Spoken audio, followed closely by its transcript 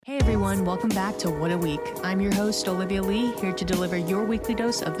everyone, welcome back to What a Week. I'm your host, Olivia Lee, here to deliver your weekly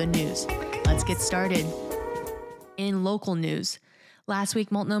dose of the news. Let's get started. In local news, last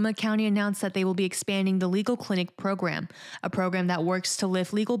week, Multnomah County announced that they will be expanding the Legal Clinic program, a program that works to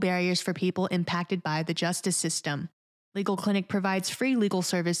lift legal barriers for people impacted by the justice system. Legal Clinic provides free legal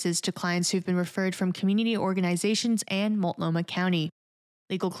services to clients who've been referred from community organizations and Multnomah County.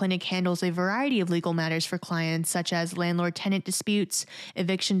 Legal Clinic handles a variety of legal matters for clients such as landlord-tenant disputes,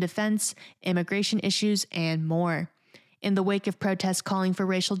 eviction defense, immigration issues, and more. In the wake of protests calling for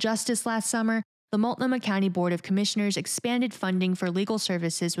racial justice last summer, the Multnomah County Board of Commissioners expanded funding for legal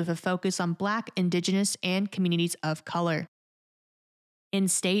services with a focus on Black, Indigenous, and communities of color. In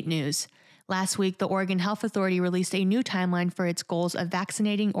state news, last week the Oregon Health Authority released a new timeline for its goals of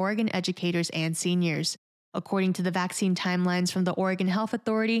vaccinating Oregon educators and seniors. According to the vaccine timelines from the Oregon Health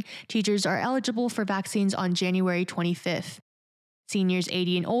Authority, teachers are eligible for vaccines on January 25th. Seniors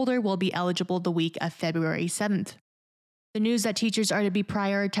 80 and older will be eligible the week of February 7th. The news that teachers are to be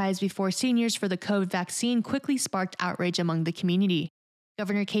prioritized before seniors for the COVID vaccine quickly sparked outrage among the community.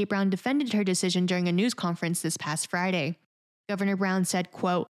 Governor Kate Brown defended her decision during a news conference this past Friday. Governor Brown said,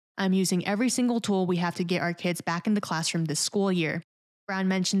 quote, "I'm using every single tool we have to get our kids back in the classroom this school year." Brown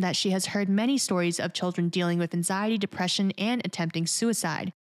mentioned that she has heard many stories of children dealing with anxiety, depression, and attempting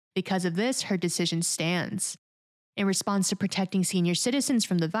suicide. Because of this, her decision stands. In response to protecting senior citizens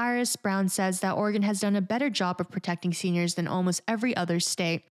from the virus, Brown says that Oregon has done a better job of protecting seniors than almost every other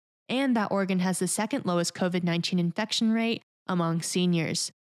state, and that Oregon has the second lowest COVID-19 infection rate among seniors.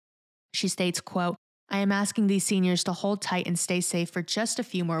 She states, quote, "I am asking these seniors to hold tight and stay safe for just a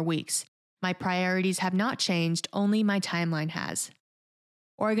few more weeks. My priorities have not changed, only my timeline has."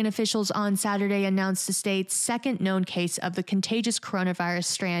 Oregon officials on Saturday announced the state's second known case of the contagious coronavirus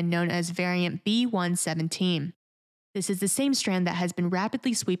strand known as variant B.1.17. This is the same strand that has been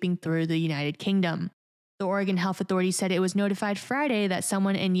rapidly sweeping through the United Kingdom. The Oregon Health Authority said it was notified Friday that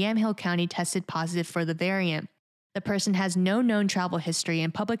someone in Yamhill County tested positive for the variant. The person has no known travel history,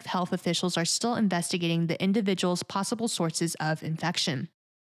 and public health officials are still investigating the individual's possible sources of infection.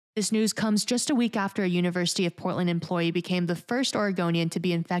 This news comes just a week after a University of Portland employee became the first Oregonian to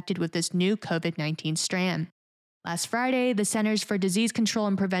be infected with this new COVID-19 strand. Last Friday, the Centers for Disease Control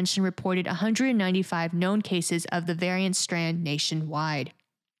and Prevention reported 195 known cases of the variant strand nationwide.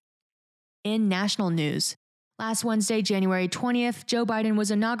 In national news, last Wednesday, January 20th, Joe Biden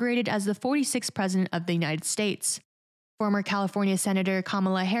was inaugurated as the 46th President of the United States. Former California Senator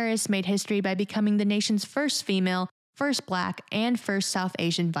Kamala Harris made history by becoming the nation's first female, first Black, and first South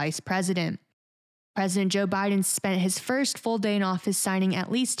Asian vice president. President Joe Biden spent his first full day in office signing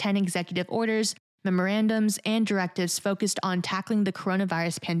at least 10 executive orders, memorandums, and directives focused on tackling the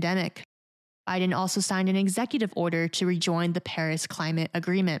coronavirus pandemic. Biden also signed an executive order to rejoin the Paris Climate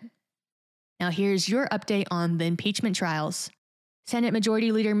Agreement. Now here's your update on the impeachment trials. Senate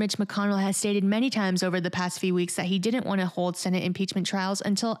Majority Leader Mitch McConnell has stated many times over the past few weeks that he didn't want to hold Senate impeachment trials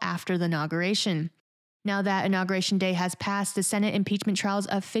until after the inauguration. Now that Inauguration Day has passed, the Senate impeachment trials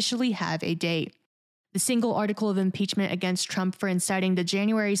officially have a date. The single article of impeachment against Trump for inciting the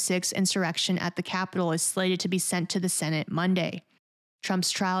January 6th insurrection at the Capitol is slated to be sent to the Senate Monday. Trump's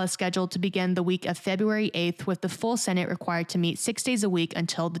trial is scheduled to begin the week of February 8th, with the full Senate required to meet 6 days a week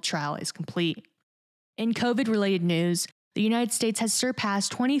until the trial is complete. In COVID-related news, the United States has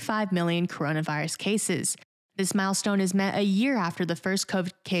surpassed 25 million coronavirus cases. This milestone is met a year after the first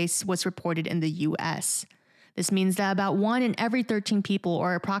COVID case was reported in the U.S. This means that about 1 in every 13 people,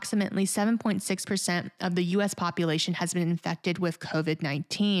 or approximately 7.6% of the U.S. population, has been infected with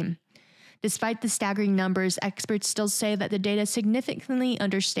COVID-19. Despite the staggering numbers, experts still say that the data significantly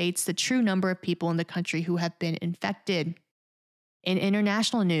understates the true number of people in the country who have been infected. In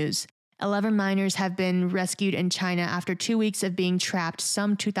international news, 11 miners have been rescued in China after 2 weeks of being trapped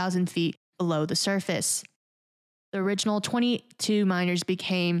some 2,000 feet below the surface. The original 22 miners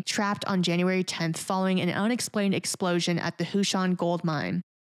became trapped on January 10th following an unexplained explosion at the Hushan gold mine.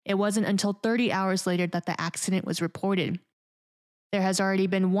 It wasn't until 30 hours later that the accident was reported. There has already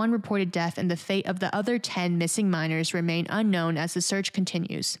been 1 reported death, and the fate of the other 10 missing miners remain unknown as the search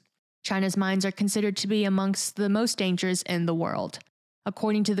continues. China's mines are considered to be amongst the most dangerous in the world.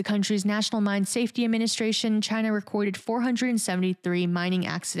 According to the country's National Mine Safety Administration, China recorded 473 mining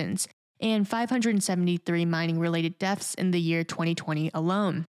accidents and 573 mining-related deaths in the year 2020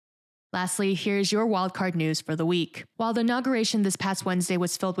 alone. Lastly, here's your wildcard news for the week. While the inauguration this past Wednesday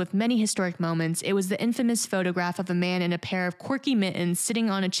was filled with many historic moments, it was the infamous photograph of a man in a pair of quirky mittens sitting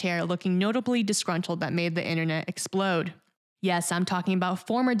on a chair looking notably disgruntled that made the internet explode. Yes, I'm talking about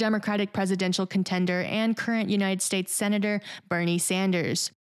former Democratic presidential contender and current United States Senator Bernie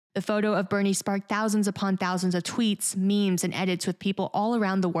Sanders. The photo of Bernie sparked thousands upon thousands of tweets, memes, and edits with people all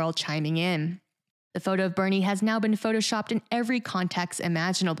around the world chiming in. The photo of Bernie has now been photoshopped in every context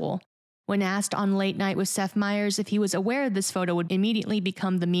imaginable. When asked on Late Night with Seth Meyers if he was aware this photo would immediately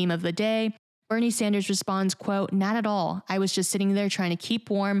become the meme of the day, Bernie Sanders responds, quote, "Not at all. I was just sitting there trying to keep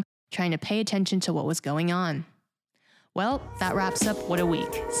warm, trying to pay attention to what was going on." Well, that wraps up What a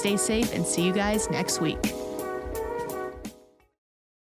Week. Stay safe and see you guys next week.